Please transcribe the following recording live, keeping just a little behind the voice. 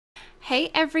Hey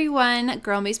everyone,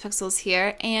 GirlMeetsPixels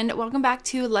here, and welcome back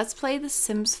to Let's Play The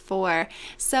Sims 4.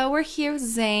 So we're here with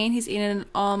Zane. He's eating an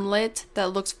omelet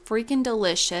that looks freaking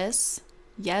delicious.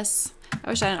 Yes, I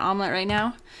wish I had an omelet right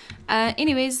now.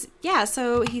 Anyways, yeah,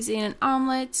 so he's eating an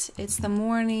omelet. It's the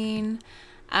morning.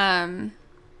 He'll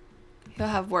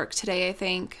have work today, I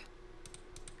think.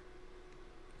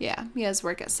 Yeah, he has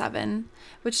work at 7,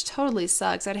 which totally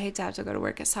sucks. I'd hate to have to go to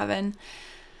work at 7.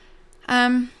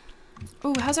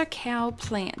 Oh, how's our cow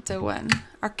plant doing?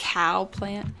 Our cow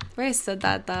plant? Where I said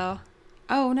that though.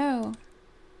 Oh no.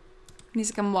 He needs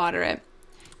to come water it.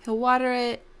 He'll water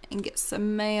it and get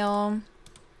some mail.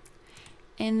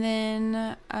 And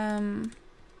then,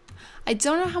 I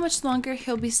don't know how much longer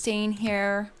he'll be staying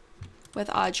here with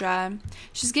Audra.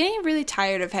 She's getting really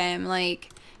tired of him. Like,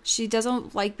 she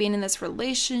doesn't like being in this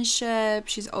relationship.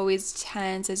 She's always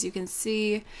tense, as you can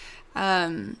see.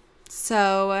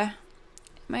 So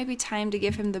might be time to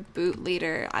give him the boot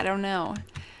later. I don't know.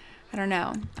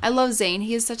 I love Zane.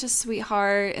 He is such a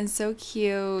sweetheart and so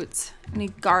cute. And he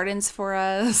gardens for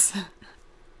us.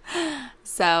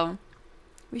 So,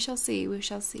 we shall see.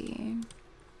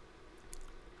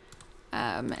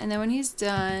 And then when he's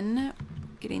done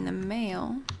getting the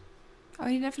mail... Oh,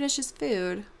 he didn't finish his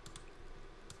food.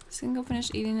 He's gonna go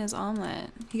finish eating his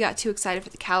omelet. He got too excited for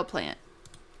the cow plant.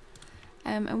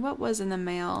 And what was in the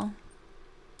mail?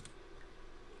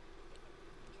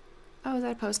 Oh, is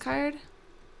that a postcard?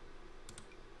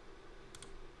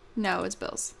 No, it's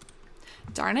bills.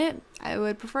 Darn it. I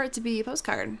would prefer it to be a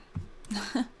postcard.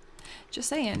 Just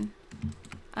saying.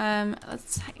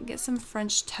 Let's get some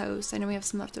French toast. I know we have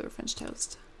some leftover French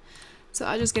toast. So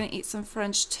I'm just going to eat some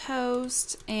French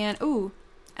toast. And, ooh,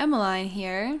 Emmeline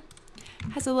here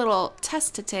has a little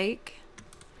test to take.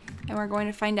 And we're going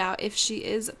to find out if she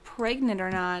is pregnant or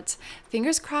not.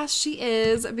 Fingers crossed she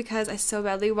is, because I so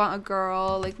badly want a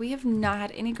girl. Like, we have not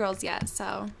had any girls yet,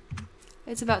 so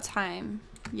it's about time.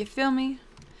 You feel me?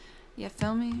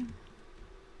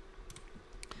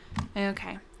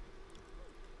 Okay.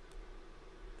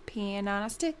 Peeing on a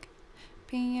stick.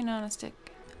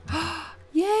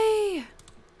 Yay!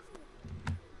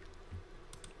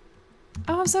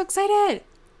 Oh, I'm so excited!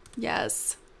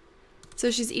 Yes. So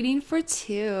she's eating for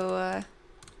 2.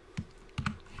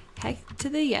 Heck to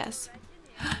the yes.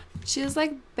 She was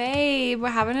like, babe, we're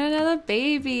having another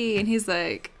baby. And he's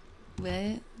like,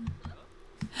 what?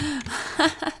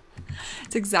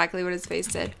 It's exactly what his face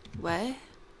did. What?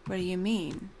 What do you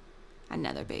mean?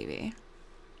 Another baby.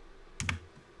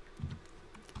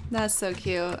 That's so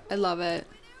cute. I love it.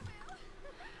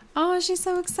 Oh, she's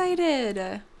so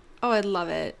excited. Oh, I love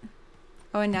it.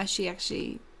 Oh, and now she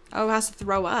actually, has to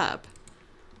throw up.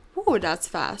 Ooh, that's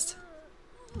fast.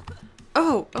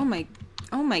 Oh my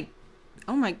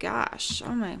gosh.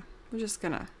 We're just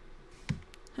gonna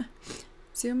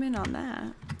zoom in on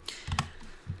that.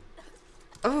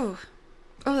 Oh,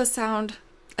 the sound.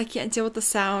 I can't deal with the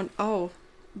sound. Oh,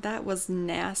 that was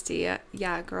nasty.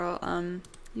 Yeah, girl,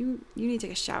 you need to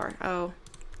take a shower. Oh,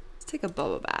 let's take a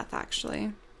boba bath,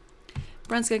 actually.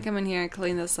 Brent's gonna come in here and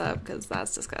clean this up, because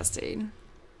that's disgusting.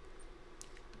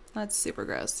 That's super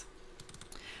gross.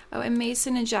 Oh, and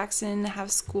Mason and Jackson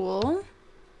have school.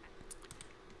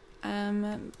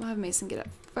 We'll have Mason get up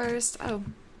first. Oh,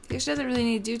 he actually doesn't really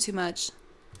need to do too much.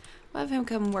 We'll have him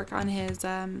come work on his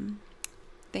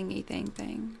thingy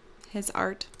thing, his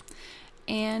art.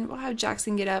 And we'll have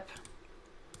Jackson get up.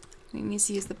 He needs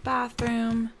to use the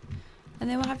bathroom. And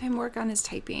then we'll have him work on his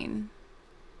typing,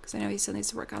 because I know he still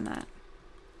needs to work on that.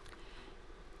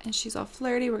 And she's all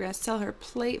flirty. We're going to sell her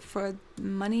plate for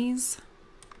monies,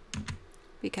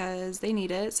 because they need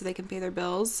it so they can pay their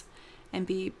bills and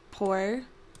be poor.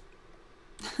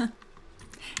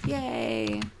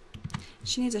 Yay!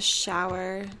 She needs a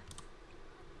shower,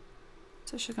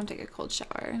 so she'll come take a cold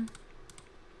shower.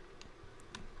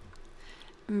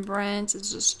 And Brent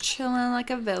is just chilling like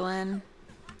a villain.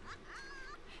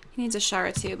 He needs a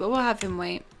shower too, but we'll have him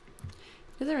wait.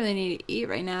 He doesn't really need to eat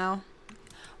right now.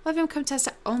 We'll have him come test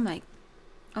out. Oh my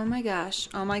gosh.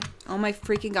 Oh my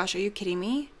freaking gosh. Are you kidding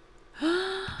me?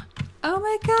 Oh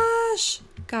my gosh.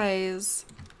 Guys,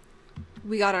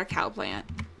 we got our cow plant.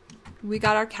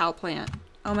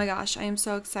 Oh my gosh, I am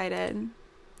so excited.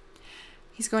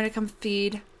 He's going to come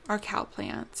feed our cow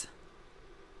plant.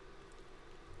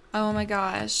 Oh my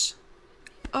gosh.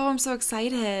 Oh, I'm so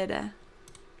excited.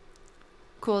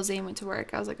 Cool, Zane went to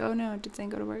work. I was like, oh no, did Zane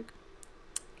go to work?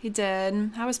 He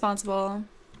did. How responsible.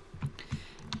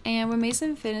 And when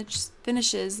Mason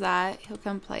finishes that, he'll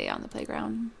come play on the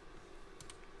playground.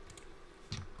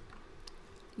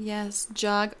 Yes,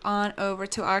 jog on over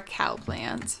to our cow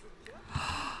plant.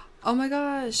 Oh my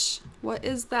gosh. What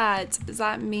is that? Is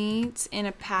that meat in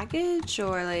a package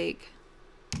or like...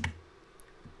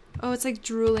 Oh, it's like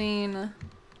drooling.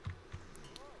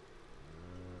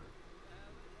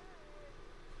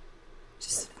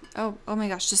 Just... Oh my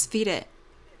gosh. Just feed it.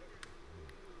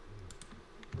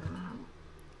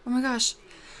 Oh my gosh.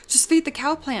 Just feed the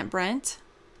cow plant, Brent.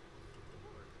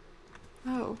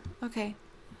 Oh, okay.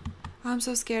 Oh, I'm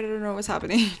so scared. I don't know what's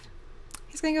happening.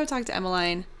 He's gonna go talk to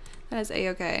Emmeline. That is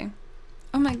a-okay.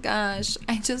 Oh my gosh.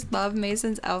 I just love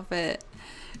Mason's outfit.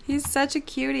 He's such a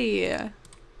cutie.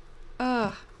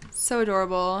 Ugh. So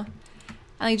adorable.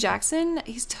 And like Jackson,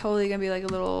 he's totally gonna be like a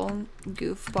little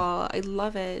goofball. I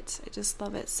love it. I just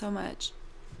love it so much.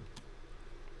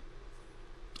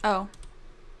 Oh.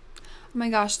 Oh my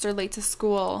gosh, they're late to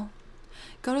school.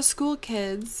 Go to school,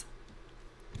 kids.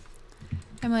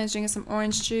 Emily's drinking some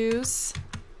orange juice.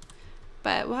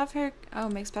 But we'll have her... Oh,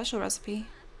 make special recipe.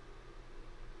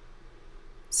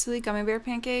 Silly gummy bear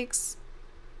pancakes.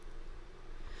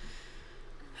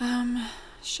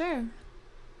 Sure.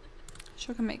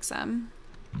 She can make some.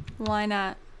 Why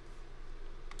not?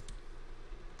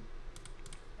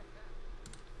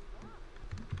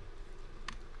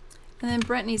 And then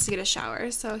Brent needs to get a shower,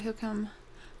 so he'll come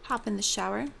hop in the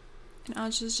shower. And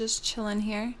Audra's just chilling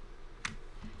here.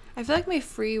 I feel like my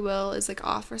free will is like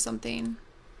off or something.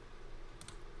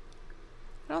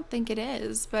 I don't think it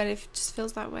is, but it just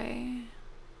feels that way.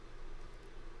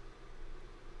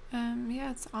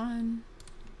 Yeah, it's on.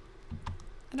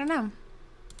 I don't know.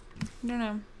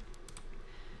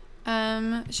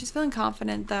 She's feeling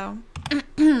confident though.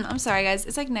 I'm sorry guys,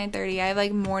 it's like 9:30. I have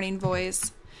like morning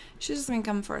voice. She's just gonna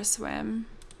come for a swim.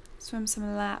 Swim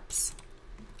some laps.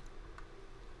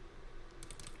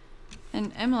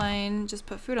 And Emmeline just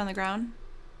put food on the ground.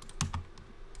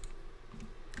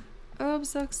 Oh, I'm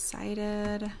so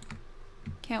excited.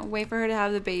 Can't wait for her to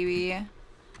have the baby.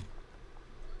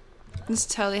 It's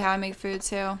totally how I make food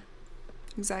too.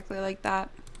 Exactly like that.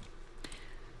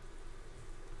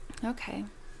 Okay.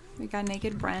 We got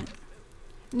naked Brent.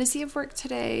 And does he have work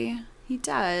today? He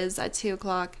does at 2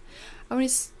 o'clock. Oh,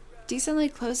 he's decently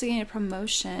close to getting a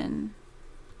promotion.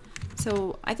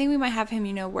 So I think we might have him,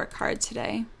 you know, work hard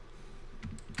today.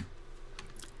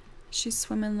 She's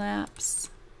swimming laps.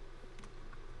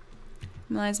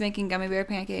 Emily's making gummy bear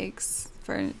pancakes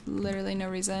for literally no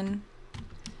reason.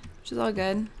 Which is all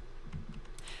good.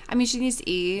 I mean, she needs to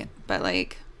eat, but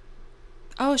like...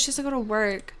 Oh, she has to go to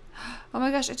work. Oh my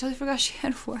gosh, I totally forgot she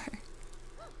had work.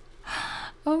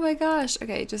 Oh my gosh.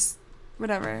 Okay, just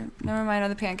whatever. Never mind on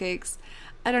the pancakes.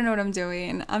 I don't know what I'm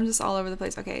doing. I'm just all over the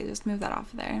place. Okay, just move that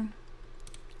off there.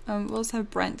 We'll just have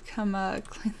Brent come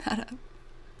clean that up.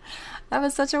 That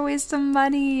was such a waste of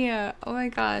money. Oh my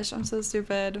gosh, I'm so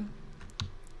stupid.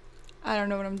 I don't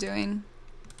know what I'm doing.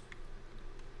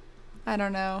 I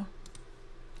don't know.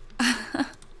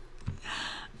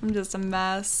 I'm just a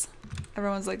mess.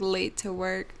 Everyone's like late to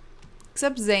work.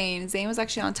 Except Zane. Zane was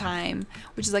actually on time,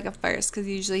 which is like a first because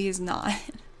usually he's not.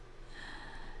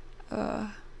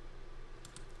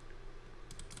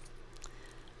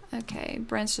 Okay,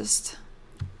 Brent's just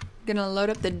gonna load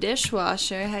up the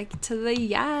dishwasher. Heck to the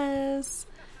yes.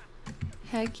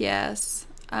 Heck yes.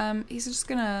 He's just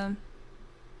gonna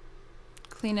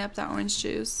clean up that orange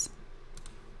juice.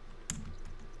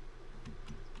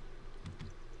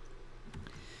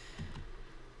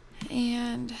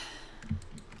 And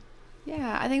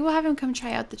yeah, I think we'll have him come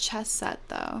try out the chess set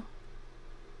though.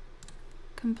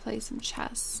 Come play some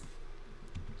chess.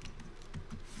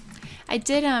 I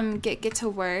did get to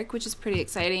work, which is pretty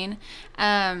exciting.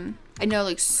 I know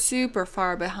like super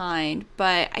far behind,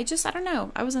 but I don't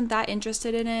know. I wasn't that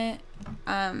interested in it.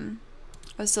 I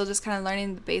was still just kind of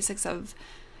learning the basics of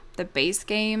the base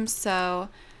game, so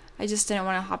I just didn't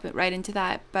want to hop it right into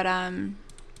that. But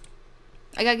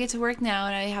I gotta get to work now,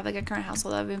 and I have like a current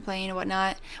household that I've been playing and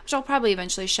whatnot, which I'll probably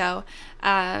eventually show.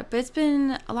 But it's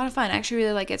been a lot of fun. I actually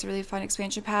really like it. It's a really fun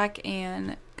expansion pack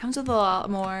and comes with a lot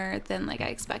more than like I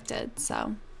expected.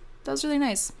 So that was really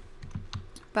nice.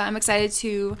 But I'm excited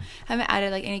to haven't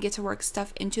added like any get to work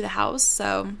stuff into the house,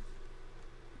 so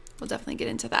we'll definitely get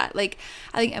into that. Like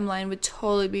I think Emmeline would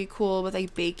totally be cool with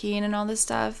like baking and all this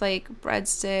stuff, like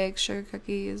breadsticks, sugar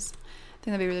cookies. I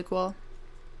think that'd be really cool.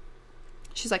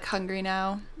 She's like hungry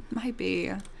now. Might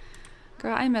be.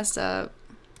 Girl, I messed up.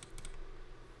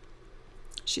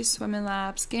 She's swimming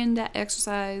laps, getting that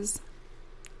exercise.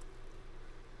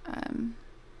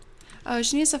 Oh,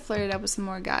 she needs to flirt it up with some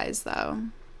more guys though.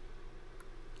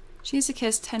 She needs to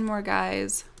kiss 10 more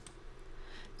guys.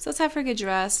 So let's have her get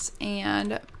dressed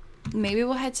and maybe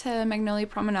we'll head to Magnolia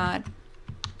Promenade.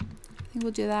 I think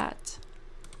we'll do that.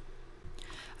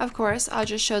 Of course,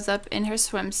 Audra shows up in her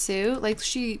swimsuit. Like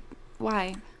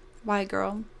why? Why,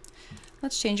 girl?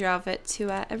 Let's change your outfit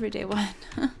to everyday one.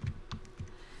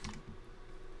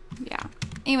 Yeah.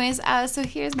 Anyways, so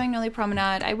here's Magnolia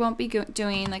Promenade. I won't be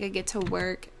doing like a get to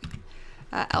work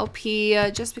LP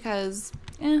just because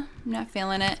I'm not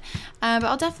feeling it. But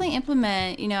I'll definitely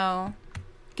implement, you know,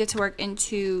 get to work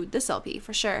into this LP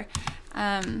for sure.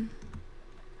 But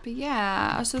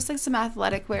yeah, so it's like some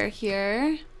athletic wear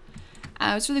here.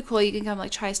 It's really cool. You can come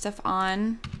like try stuff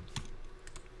on.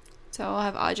 So I'll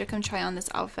have Audra come try on this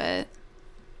outfit.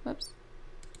 Whoops.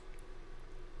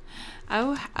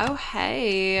 Oh,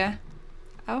 hey.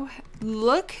 Oh,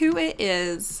 look who it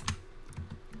is.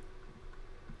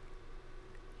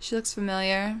 She looks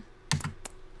familiar.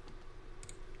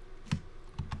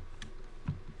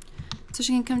 So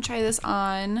she can come try this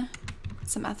on.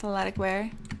 Some athletic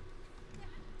wear.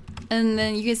 And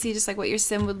then you can see just like what your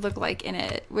sim would look like in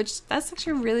it. Which, that's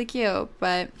actually really cute.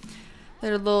 But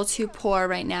they're a little too poor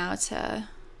right now to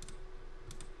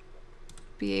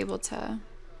be able to...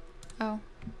 Oh.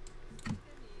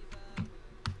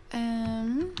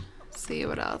 Let's see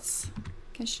what else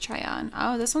can she try on.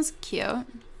 Oh, this one's cute.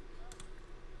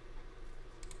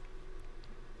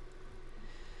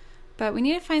 But we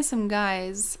need to find some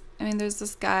guys. I mean, there's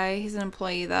this guy. He's an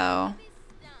employee, though.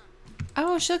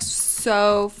 Oh, she looks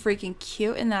so freaking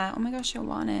cute in that. Oh my gosh, I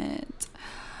want it.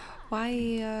 Why,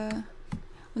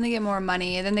 when they get more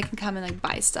money, then they can come and, like,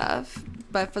 buy stuff.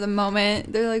 But for the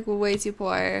moment, they're, like, way too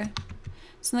poor.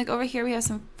 So, like, over here we have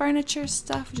some furniture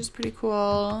stuff, which is pretty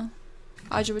cool.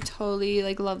 Audra would totally,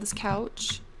 like, love this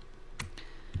couch.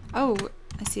 Oh,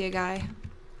 I see a guy.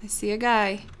 I see a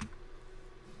guy.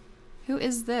 Who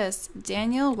is this?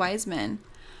 Daniel Wiseman.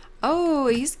 Oh,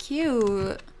 he's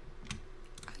cute.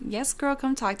 Yes, girl,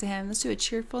 come talk to him. Let's do a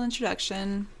cheerful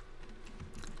introduction.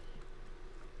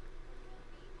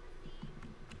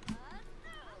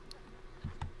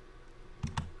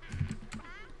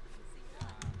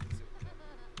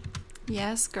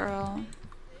 Yes, girl.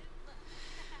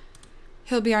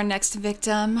 He'll be our next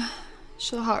victim.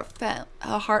 Show a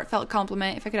heartfelt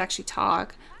compliment. If I could actually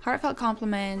talk. Heartfelt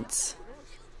compliment.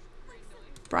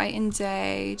 Brighten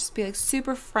day. Just be like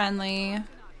super friendly.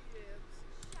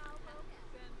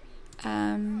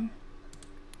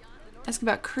 Ask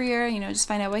about career. You know, just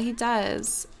find out what he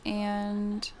does.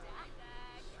 And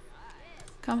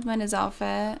compliment his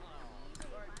outfit.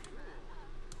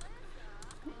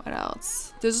 What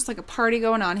else? There's just like a party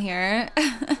going on here.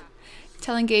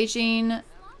 Tell engaging.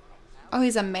 Oh,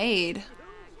 he's a maid.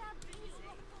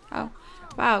 Oh,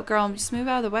 wow, girl, just move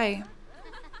out of the way.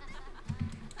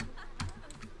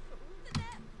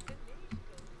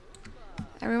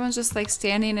 Everyone's just like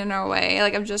standing in our way.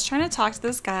 Like, I'm just trying to talk to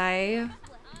this guy.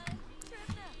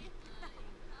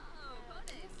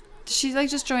 Did she like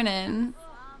just join in?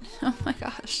 Oh my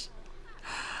gosh.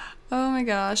 Oh my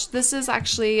gosh. This is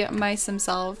actually my sim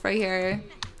self right here.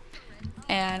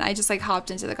 And I just like hopped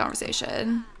into the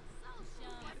conversation.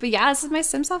 But yeah, this is my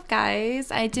sim self,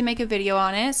 guys. I did make a video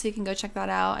on it, so you can go check that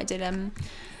out. I did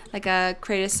like a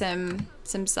create a sim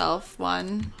self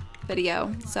one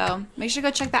video. So make sure to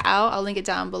go check that out. I'll link it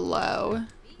down below.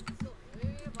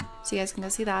 So you guys can go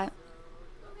see that.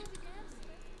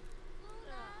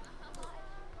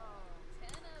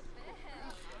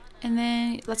 And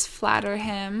then let's flatter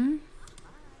him.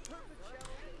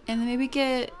 And then maybe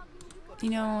get,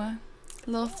 you know, a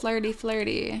little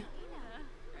flirty.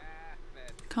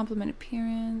 Compliment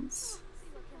appearance.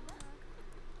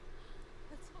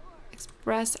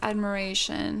 Express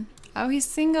admiration. Oh, he's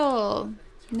single.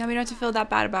 No, we don't have to feel that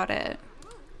bad about it.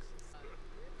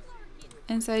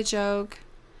 Inside joke.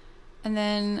 And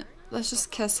then let's just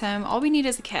kiss him. All we need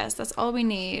is a kiss. That's all we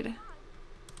need.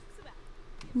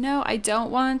 No, I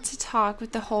don't want to talk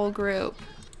with the whole group.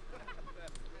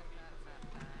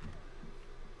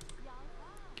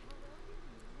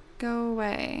 Go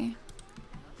away.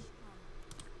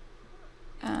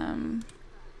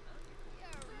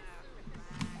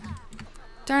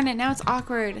 Darn it, now it's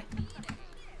awkward.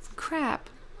 Crap.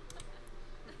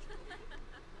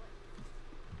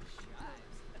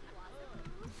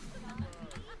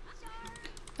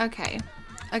 Okay.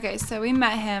 Okay, so we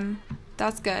met him.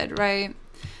 That's good, right?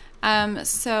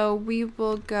 So we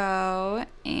will go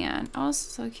and oh, this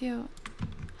is so cute.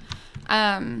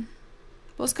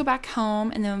 Let's go back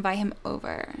home and then invite him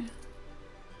over.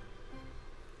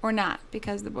 Or not,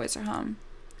 because the boys are home.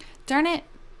 Darn it.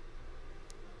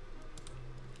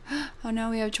 Oh no,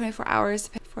 we have 24 hours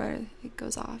before it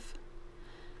goes off.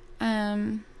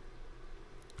 Let's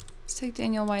take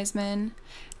Daniel Wiseman.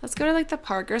 Let's go to like the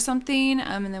park or something,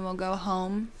 and then we'll go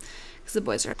home. Because the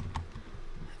boys are...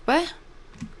 What?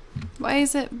 Why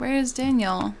is it? Where is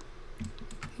Daniel?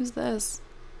 Who's this?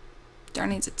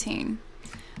 Darn, he's a teen.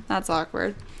 That's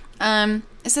awkward. It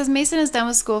says Mason is done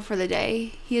with school for the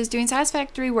day. He is doing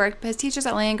satisfactory work, but his teachers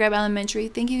at Land Grab Elementary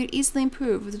think he could easily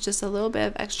improve with just a little bit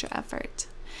of extra effort.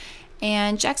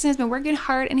 And Jackson has been working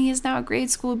hard, and he is now a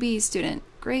grade school B student.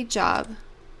 Great job.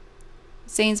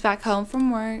 Zane's back home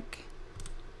from work.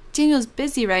 Daniel's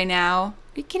busy right now.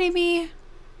 Are you kidding me?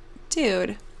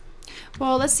 Dude.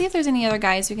 Well, let's see if there's any other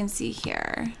guys we can see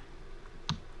here.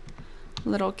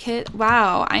 Little kid.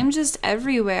 Wow, I'm just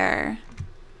everywhere.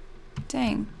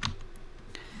 Dang.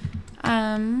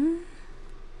 I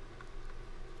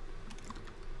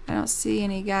don't see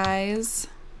any guys.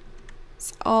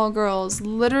 It's all girls.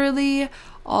 Literally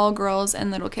all girls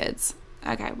and little kids.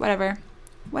 Okay, whatever.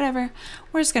 Whatever.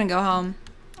 We're just gonna go home.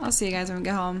 I'll see you guys when we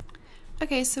get home.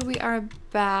 Okay, so we are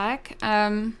back.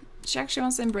 She actually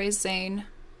wants to embrace Zane.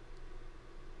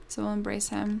 So we'll embrace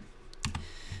him.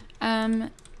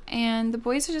 And the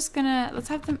boys are just gonna, let's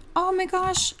have them, oh my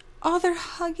gosh. Oh, they're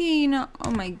hugging.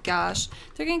 Oh my gosh.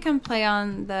 They're gonna come play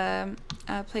on the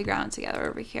playground together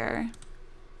over here.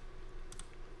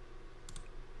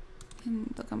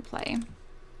 And they'll come play.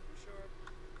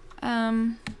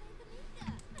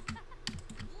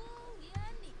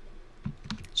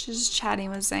 She's just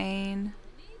chatting with Zane.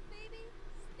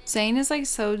 Zane is like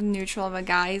so neutral of a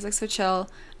guy. He's like so chill.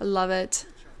 I love it.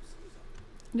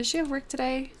 Does she have work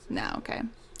today? No, okay.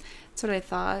 That's what I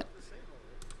thought.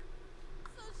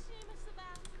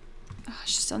 Oh,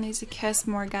 she still needs to kiss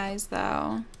more guys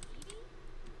though.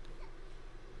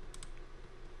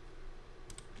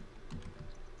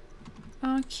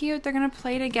 Oh, cute. They're gonna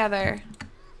play together.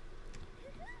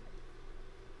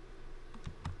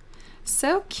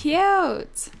 So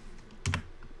cute.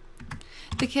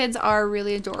 The kids are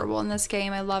really adorable in this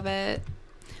game. I love it.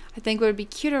 I think what would be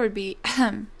cuter would be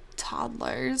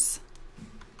toddlers.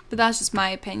 But that's just my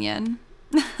opinion.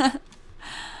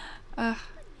 Oh,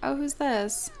 who's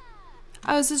this?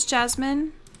 Oh, is this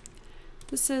Jasmine?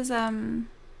 This is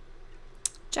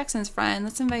Jackson's friend.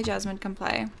 Let's invite Jasmine to come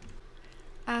play.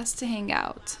 Asked to hang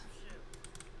out.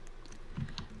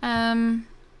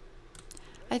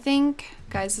 I think,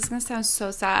 guys, this is gonna sound so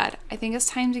sad. I think it's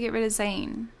time to get rid of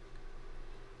Zane.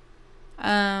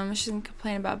 She's gonna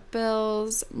complain about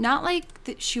bills. Not like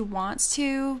that she wants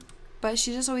to, but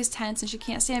she's just always tense and she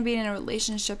can't stand being in a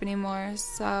relationship anymore,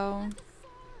 so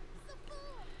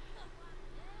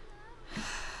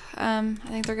I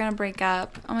think they're gonna break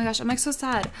up. Oh my gosh, I'm like so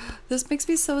sad. This makes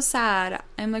me so sad.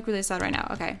 I'm like really sad right now.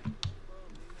 Okay.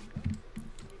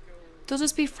 They'll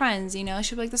just be friends, you know?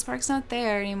 She'll be like, the spark's not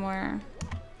there anymore.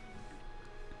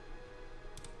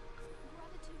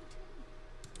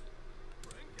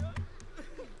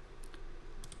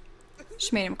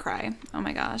 She made him cry. Oh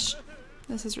my gosh.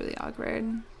 This is really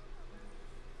awkward.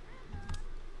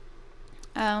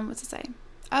 What's it say?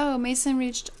 Oh, Mason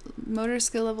reached motor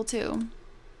skill level 2.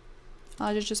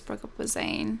 Audra just broke up with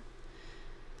Zane.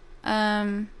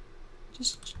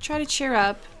 Just try to cheer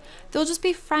up. They'll just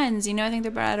be friends, you know? I think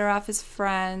they're better off as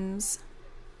friends.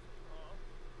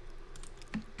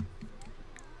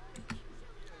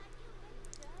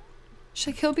 She's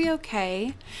like, he'll be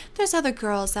okay. There's other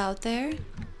girls out there.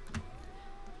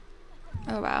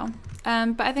 Oh, wow.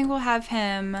 But I think we'll have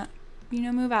him, you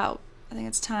know, move out. I think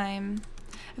it's time.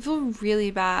 I feel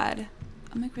really bad.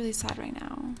 I'm like really sad right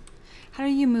now. How do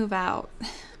you move out?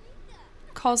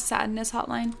 Call sadness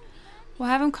hotline. We'll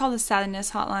have him call the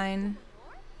sadness hotline.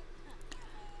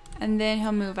 And then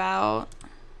he'll move out.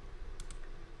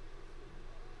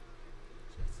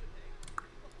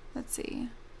 Let's see.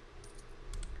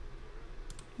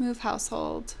 Move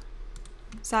household.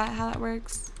 Is that how that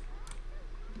works?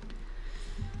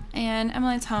 And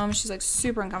Emmeline's home. She's like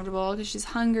super uncomfortable because she's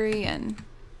hungry and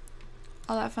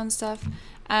all that fun stuff.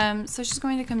 So she's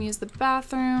going to come use the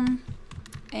bathroom.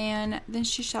 And then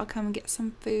she shall come get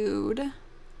some food.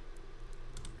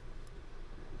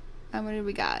 And what did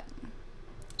we got?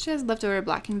 She has leftover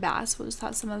blackened bass. We'll just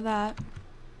have some of that.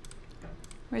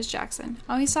 Where's Jackson?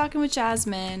 Oh, he's talking with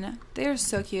Jasmine. They are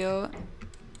so cute.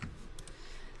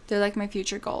 They're like my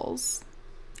future goals.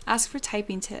 Ask for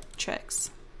typing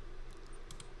tricks.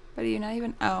 Buddy, you're not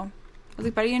even... Oh. I was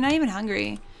like, buddy, you're not even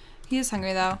hungry. He is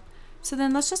hungry, though. So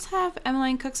then let's just have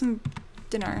Emmeline cook some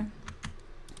dinner.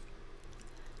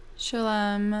 She'll,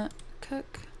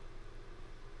 cook...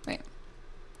 Wait.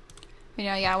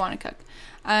 Yeah, I want to cook.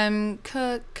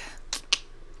 Cook...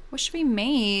 What should we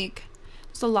make?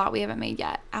 There's a lot we haven't made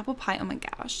yet. Apple pie. Oh my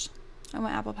gosh. I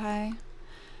want apple pie.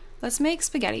 Let's make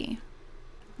spaghetti.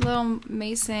 Little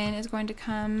Mason is going to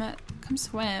come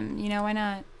swim. You know, why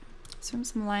not? Swim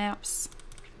some laps.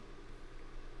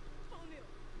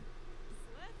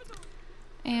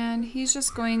 And he's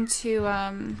just going to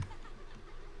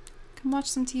come watch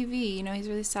some TV. You know, he's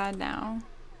really sad now.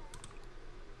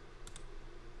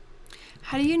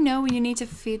 How do you know when you need to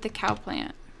feed the cow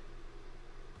plant?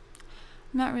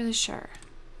 I'm not really sure.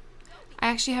 I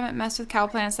actually haven't messed with cow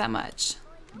plants that much.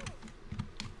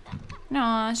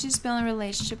 No, she's building a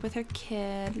relationship with her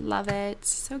kid. Love it.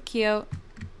 So cute.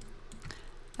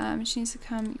 She needs to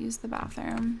come use the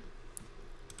bathroom.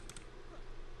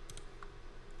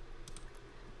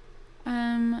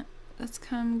 Let's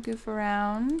come goof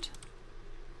around.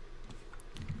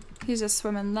 He's just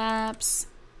swimming laps.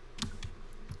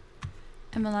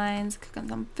 Emmeline's cooking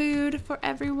some food for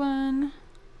everyone.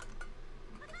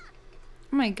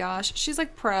 Oh my gosh, she's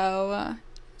like pro.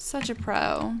 Such a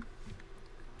pro.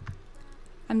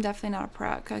 I'm definitely not a pro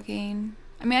at cooking.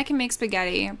 I mean, I can make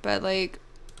spaghetti, but like,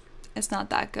 it's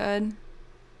not that good.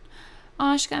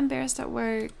 Oh, she got embarrassed at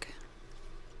work.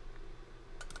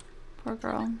 Poor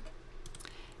girl.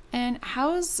 And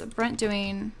how's Brent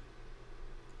doing?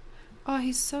 Oh,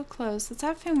 he's so close. Let's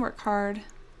have him work hard.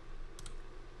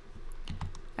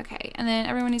 Okay, and then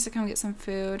everyone needs to come get some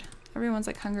food. Everyone's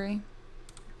like hungry.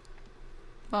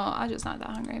 Well, I'm just not that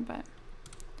hungry, but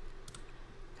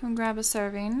come grab a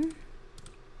serving.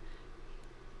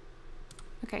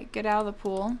 Okay, get out of the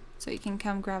pool so you can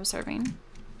come grab a serving.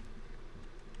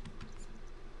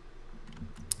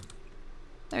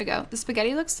 There we go. The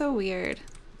spaghetti looks so weird.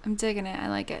 I'm digging it. I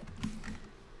like it.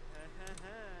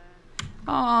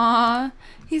 Aww,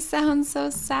 he sounds so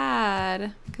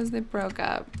sad because they broke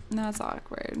up. Now it's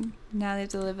awkward. Now they have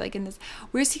to live like in this.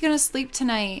 Where's he gonna sleep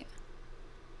tonight?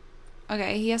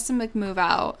 Okay, he has to like move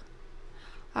out.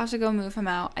 I'll have to go move him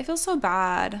out. I feel so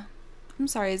bad. I'm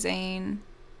sorry, Zane.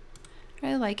 I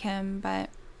really like him, but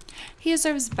he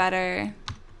deserves better.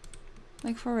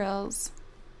 Like for reals.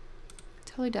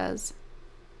 Totally does.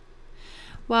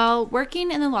 While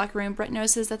working in the locker room, Brent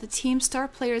notices that the team's star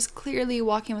player is clearly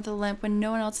walking with a limp when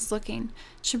no one else is looking.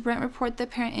 Should Brent report the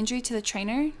apparent injury to the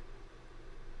trainer?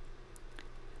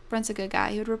 Brent's a good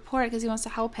guy. He would report it because he wants to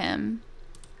help him.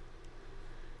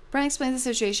 Brent explains the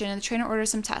situation and the trainer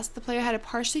orders some tests. The player had a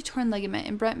partially torn ligament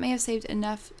and Brent may have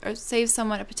saved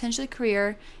someone a potentially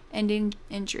career-ending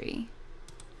injury.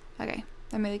 Okay,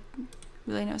 that made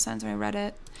really no sense when I read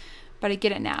it, but I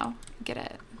get it now. I get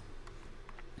it.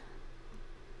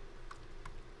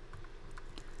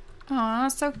 Aw,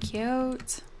 so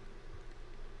cute.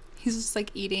 He's just like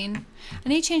eating.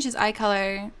 And he changed his eye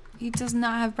color. He does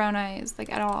not have brown eyes, like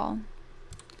at all.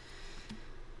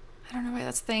 I don't know why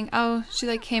that's the thing. Oh, she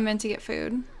like came in to get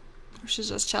food. Or she's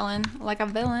just chilling like a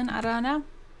villain. I don't know.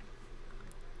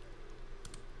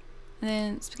 And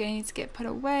then spaghetti needs to get put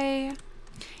away.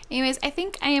 Anyways, I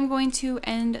think I am going to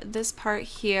end this part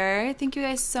here. Thank you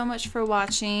guys so much for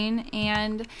watching.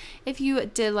 And if you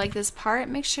did like this part,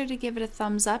 make sure to give it a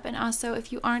thumbs up. And also,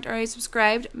 if you aren't already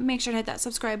subscribed, make sure to hit that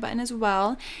subscribe button as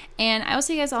well. And I will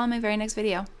see you guys all in my very next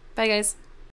video. Bye, guys.